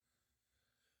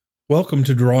Welcome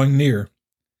to Drawing Near,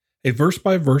 a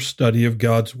verse-by-verse study of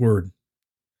God's Word.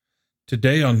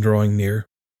 Today on Drawing Near,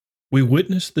 we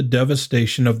witness the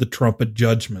devastation of the trumpet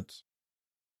judgments.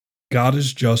 God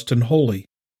is just and holy.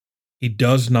 He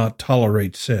does not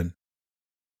tolerate sin.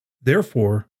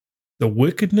 Therefore, the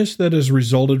wickedness that has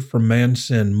resulted from man's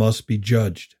sin must be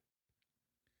judged.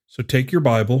 So take your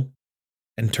Bible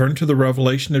and turn to the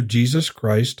revelation of Jesus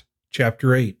Christ,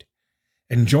 chapter 8,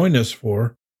 and join us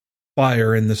for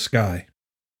Fire in the Sky.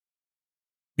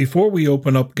 Before we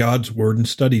open up God's Word and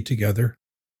study together,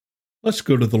 let's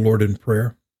go to the Lord in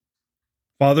prayer.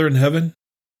 Father in heaven,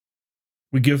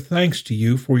 we give thanks to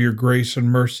you for your grace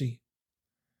and mercy.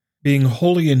 Being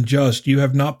holy and just, you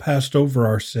have not passed over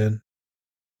our sin,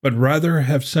 but rather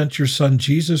have sent your Son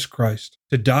Jesus Christ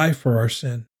to die for our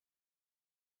sin.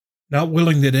 Not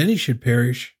willing that any should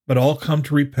perish, but all come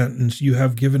to repentance, you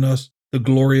have given us the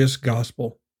glorious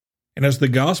gospel. And as the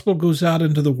gospel goes out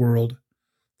into the world,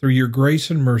 through your grace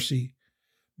and mercy,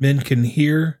 men can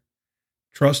hear,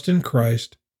 trust in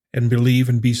Christ, and believe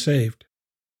and be saved.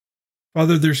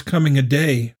 Father, there's coming a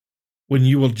day when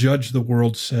you will judge the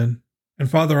world's sin.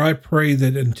 And Father, I pray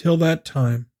that until that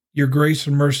time, your grace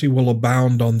and mercy will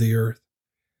abound on the earth,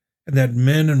 and that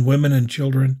men and women and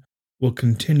children will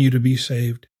continue to be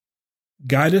saved.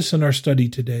 Guide us in our study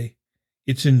today.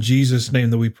 It's in Jesus' name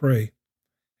that we pray.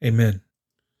 Amen.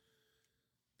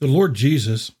 The Lord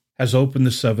Jesus has opened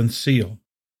the seventh seal,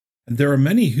 and there are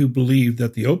many who believe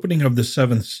that the opening of the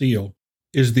seventh seal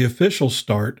is the official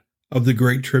start of the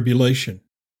Great Tribulation.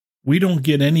 We don't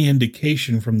get any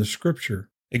indication from the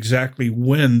Scripture exactly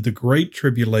when the Great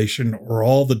Tribulation or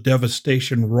all the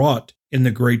devastation wrought in the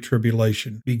Great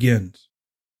Tribulation begins.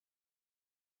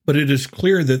 But it is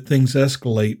clear that things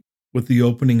escalate with the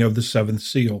opening of the seventh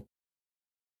seal.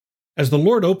 As the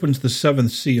Lord opens the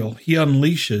seventh seal, he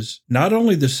unleashes not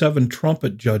only the seven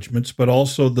trumpet judgments, but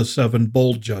also the seven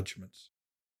bowl judgments.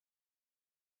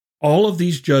 All of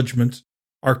these judgments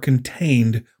are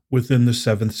contained within the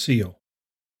seventh seal.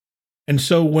 And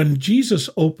so when Jesus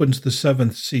opens the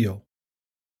seventh seal,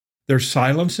 there's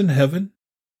silence in heaven,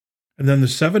 and then the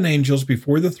seven angels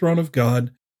before the throne of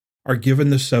God are given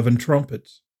the seven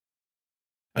trumpets.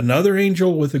 Another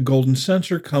angel with a golden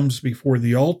censer comes before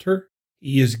the altar.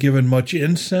 He is given much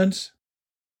incense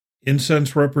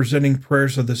representing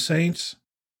prayers of the saints,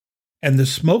 and the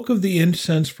smoke of the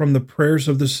incense from the prayers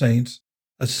of the saints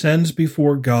ascends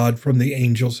before God from the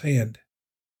angel's hand.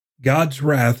 God's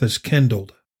wrath is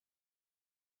kindled.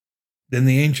 Then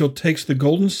the angel takes the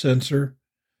golden censer,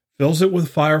 fills it with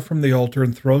fire from the altar,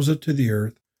 and throws it to the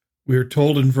earth. We are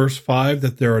told in verse 5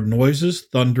 that there are noises,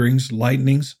 thunderings,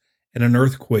 lightnings, and an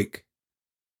earthquake.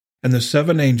 And the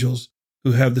seven angels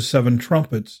who have the seven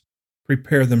trumpets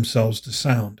prepare themselves to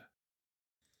sound.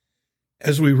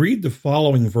 As we read the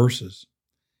following verses,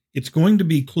 it's going to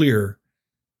be clear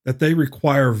that they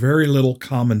require very little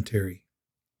commentary.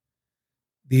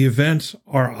 The events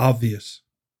are obvious,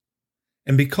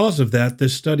 and because of that,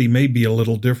 this study may be a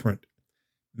little different,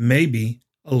 maybe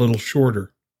a little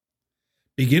shorter.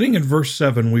 Beginning in verse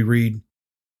 7, we read,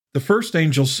 "The first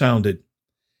angel sounded,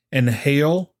 and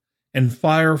hail and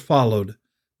fire followed,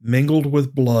 mingled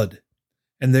with blood,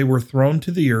 and they were thrown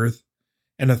to the earth,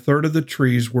 and a third of the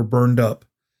trees were burned up,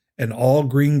 and all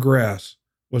green grass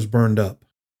was burned up."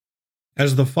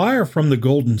 As the fire from the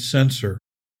golden censer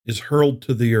is hurled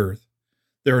to the earth,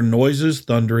 there are noises,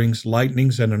 thunderings,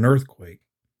 lightnings, and an earthquake.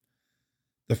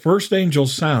 The first angel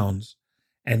sounds,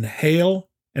 and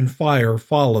hail and fire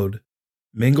followed,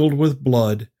 mingled with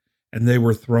blood, and they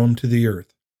were thrown to the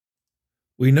earth.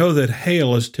 We know that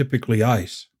hail is typically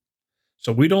ice.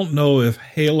 So we don't know if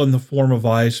hail in the form of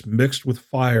ice mixed with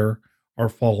fire are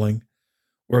falling,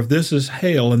 or if this is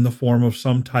hail in the form of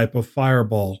some type of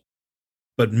fireball.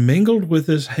 But mingled with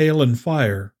this hail and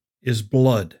fire is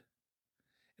blood.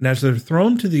 And as they're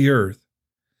thrown to the earth,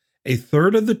 a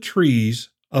third of the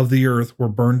trees of the earth were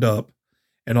burned up,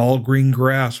 and all green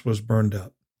grass was burned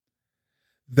up.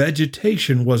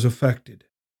 Vegetation was affected.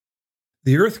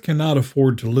 The earth cannot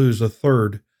afford to lose a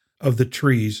third of the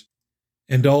trees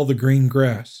and all the green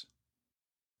grass.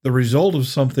 The result of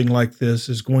something like this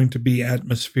is going to be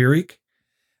atmospheric,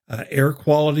 air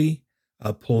quality,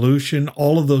 pollution.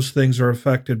 All of those things are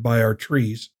affected by our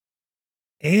trees,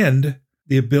 and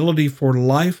the ability for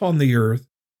life on the earth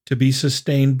to be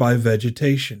sustained by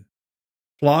vegetation.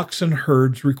 Flocks and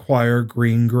herds require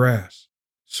green grass.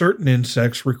 Certain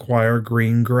insects require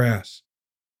green grass.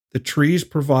 The trees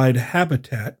provide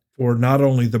habitat for not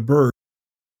only the birds,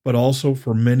 but also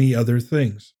for many other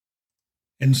things.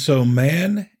 And so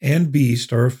man and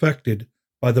beast are affected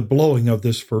by the blowing of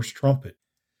this first trumpet.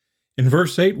 In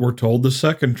verse 8, we're told the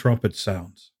second trumpet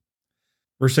sounds.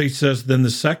 Verse 8 says, "Then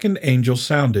the second angel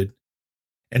sounded,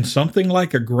 and something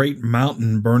like a great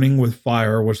mountain burning with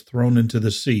fire was thrown into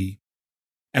the sea,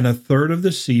 and a third of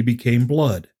the sea became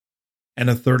blood, and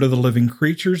a third of the living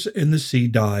creatures in the sea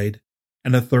died,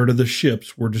 and a third of the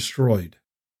ships were destroyed."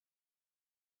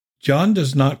 John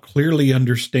does not clearly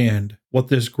understand what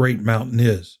this great mountain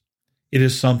is. It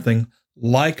is something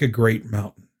like a great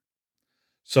mountain.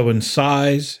 So in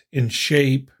size, in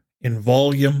shape, in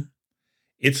volume,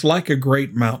 it's like a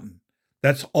great mountain.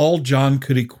 That's all John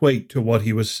could equate to what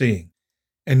he was seeing.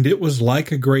 And it was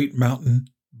like a great mountain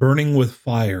burning with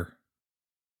fire.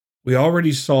 We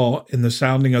already saw in the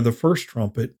sounding of the first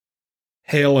trumpet,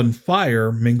 hail and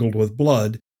fire mingled with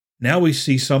blood. Now we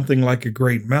see something like a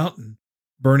great mountain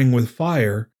burning with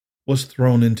fire was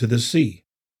thrown into the sea.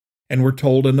 And we're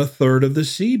told, and a third of the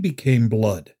sea became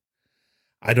blood.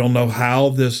 I don't know how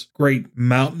this great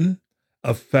mountain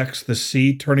affects the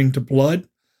sea turning to blood.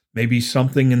 Maybe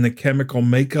something in the chemical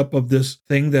makeup of this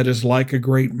thing that is like a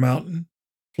great mountain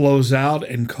flows out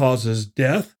and causes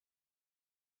death.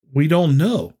 We don't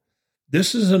know.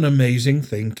 This is an amazing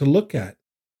thing to look at.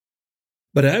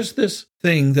 But as this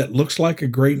thing that looks like a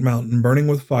great mountain burning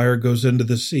with fire goes into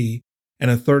the sea, and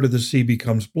a third of the sea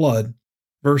becomes blood,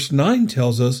 verse 9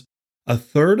 tells us a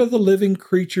third of the living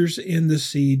creatures in the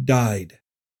sea died.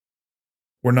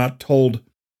 We're not told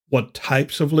what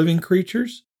types of living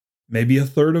creatures. Maybe a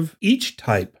third of each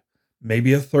type,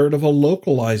 maybe a third of a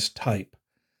localized type.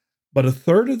 But a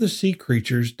third of the sea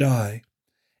creatures die,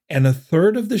 and a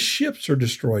third of the ships are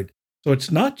destroyed. So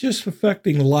it's not just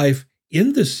affecting life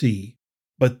in the sea,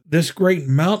 but this great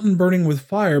mountain burning with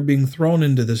fire being thrown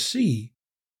into the sea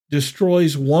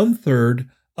destroys 1/3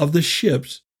 of the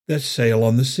ships that sail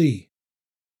on the sea.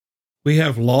 We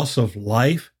have loss of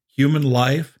life, human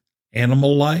life,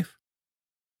 animal life.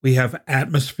 We have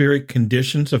atmospheric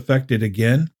conditions affected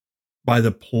again by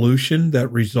the pollution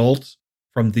that results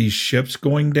from these ships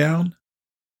going down.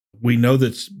 We know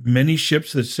that many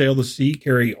ships that sail the sea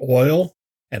carry oil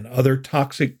and other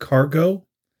toxic cargo.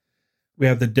 We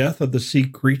have the death of the sea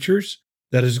creatures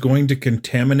that is going to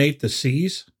contaminate the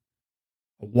seas.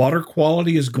 Water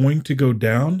quality is going to go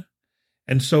down.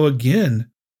 And so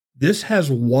again, this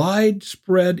has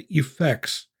widespread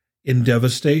effects in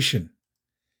devastation.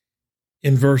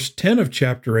 In verse 10 of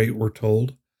chapter 8, we're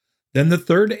told, "Then the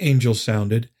third angel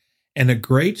sounded, and a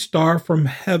great star from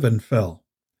heaven fell."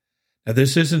 Now,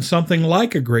 this isn't something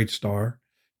like a great star.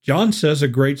 John says a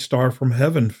great star from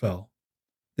heaven fell.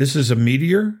 This is a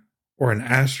meteor or an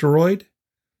asteroid.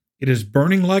 It is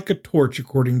burning like a torch,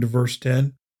 according to verse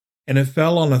 10, and it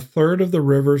fell on a third of the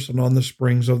rivers and on the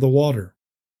springs of the water.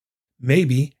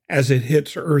 Maybe, as it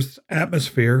hits Earth's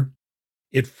atmosphere,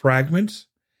 it fragments,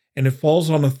 and it falls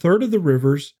on a third of the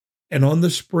rivers and on the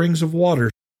springs of water.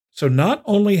 So not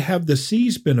only have the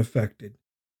seas been affected,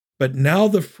 but now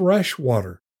the fresh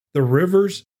water, the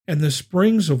rivers and the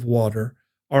springs of water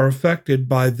are affected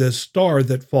by this star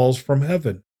that falls from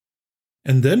heaven.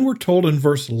 And then we're told in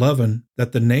verse 11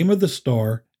 that the name of the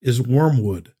star is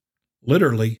wormwood,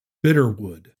 literally bitter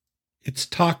wood. It's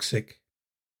toxic.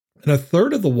 And a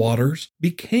third of the waters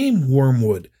became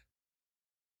wormwood.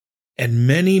 And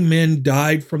many men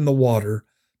died from the water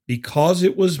because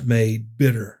it was made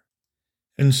bitter.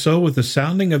 And so with the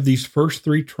sounding of these first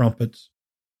 3 trumpets,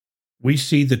 we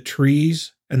see the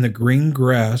trees and the green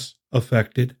grass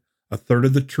affected, a third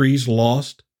of the trees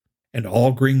lost, and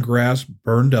all green grass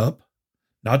burned up,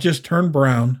 not just turned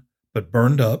brown, but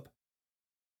burned up.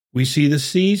 We see the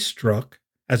seas struck,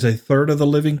 as a third of the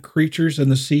living creatures in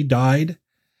the sea died,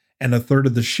 and a third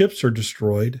of the ships are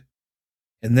destroyed.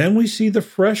 And then we see the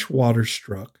fresh water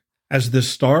struck, as the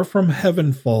star from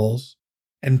heaven falls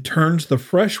and turns the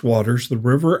fresh waters, the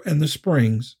river and the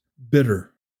springs,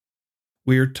 bitter.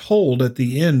 We are told at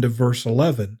the end of verse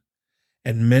 11,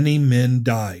 "And many men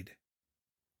died."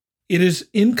 It is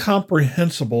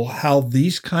incomprehensible how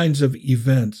these kinds of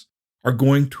events are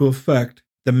going to affect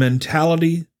the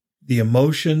mentality, the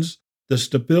emotions, the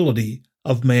stability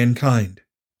of mankind.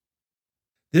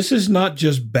 This is not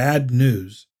just bad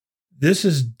news. This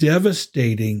is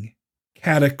devastating,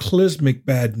 cataclysmic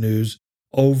bad news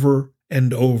over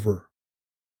and over.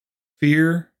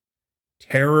 Fear,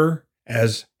 terror,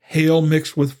 as hail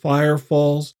mixed with fire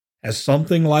falls, as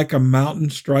something like a mountain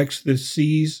strikes the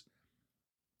seas,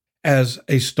 as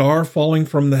a star falling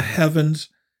from the heavens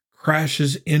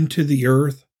crashes into the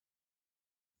earth.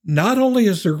 Not only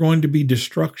is there going to be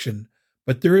destruction,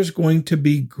 but there is going to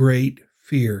be great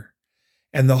fear,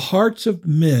 and the hearts of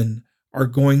men are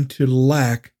going to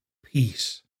lack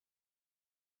peace.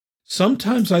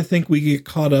 Sometimes I think we get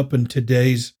caught up in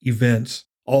today's events,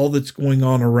 all that's going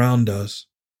on around us,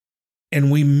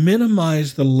 and we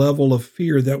minimize the level of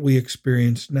fear that we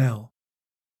experience now.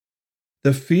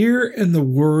 The fear and the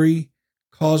worry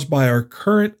caused by our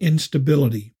current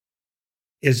instability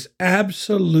is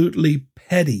absolutely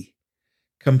petty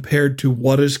compared to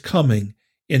what is coming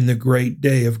in the great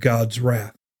day of God's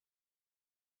wrath.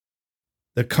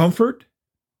 The comfort,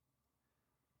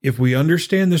 if we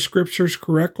understand the scriptures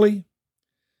correctly,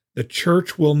 the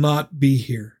church will not be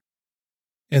here.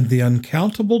 And the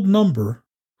uncountable number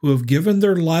who have given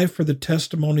their life for the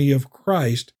testimony of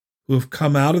Christ, who have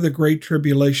come out of the great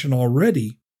tribulation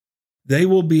already, they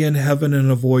will be in heaven and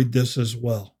avoid this as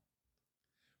well.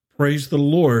 Praise the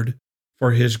Lord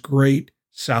for his great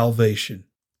salvation.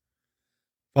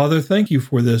 Father, thank you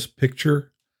for this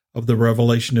picture of the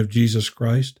revelation of Jesus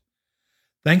Christ.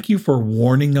 Thank you for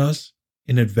warning us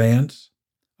in advance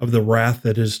of the wrath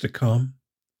that is to come.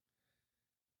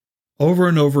 Over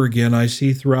and over again, I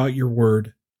see throughout your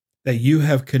word that you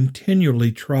have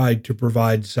continually tried to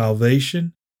provide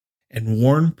salvation and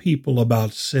warn people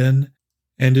about sin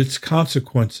and its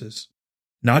consequences,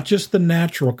 not just the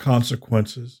natural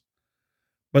consequences,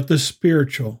 but the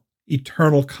spiritual,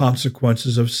 eternal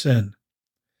consequences of sin.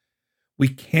 We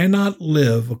cannot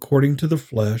live according to the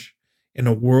flesh in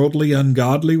a worldly,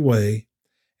 ungodly way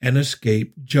and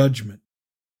escape judgment.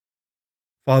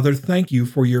 Father, thank you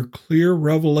for your clear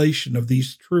revelation of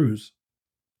these truths.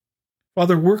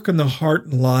 Father, work in the heart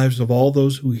and lives of all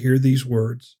those who hear these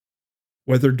words,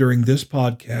 whether during this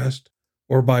podcast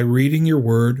or by reading your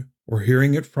word or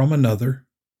hearing it from another.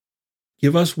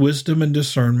 Give us wisdom and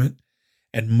discernment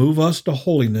and move us to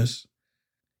holiness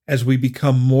as we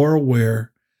become more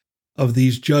aware of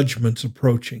these judgments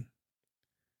approaching.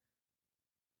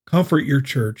 Comfort your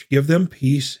church. Give them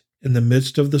peace in the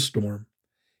midst of the storm.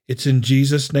 It's in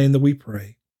Jesus' name that we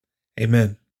pray.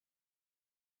 Amen.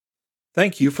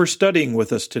 Thank you for studying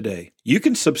with us today. You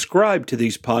can subscribe to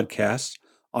these podcasts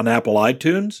on Apple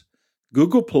iTunes,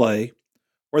 Google Play,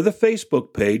 or the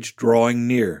Facebook page Drawing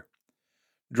Near.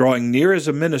 Drawing Near is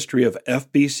a ministry of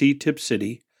FBC Tip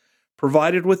City,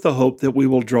 provided with the hope that we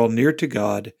will draw near to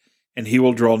God and He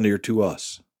will draw near to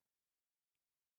us.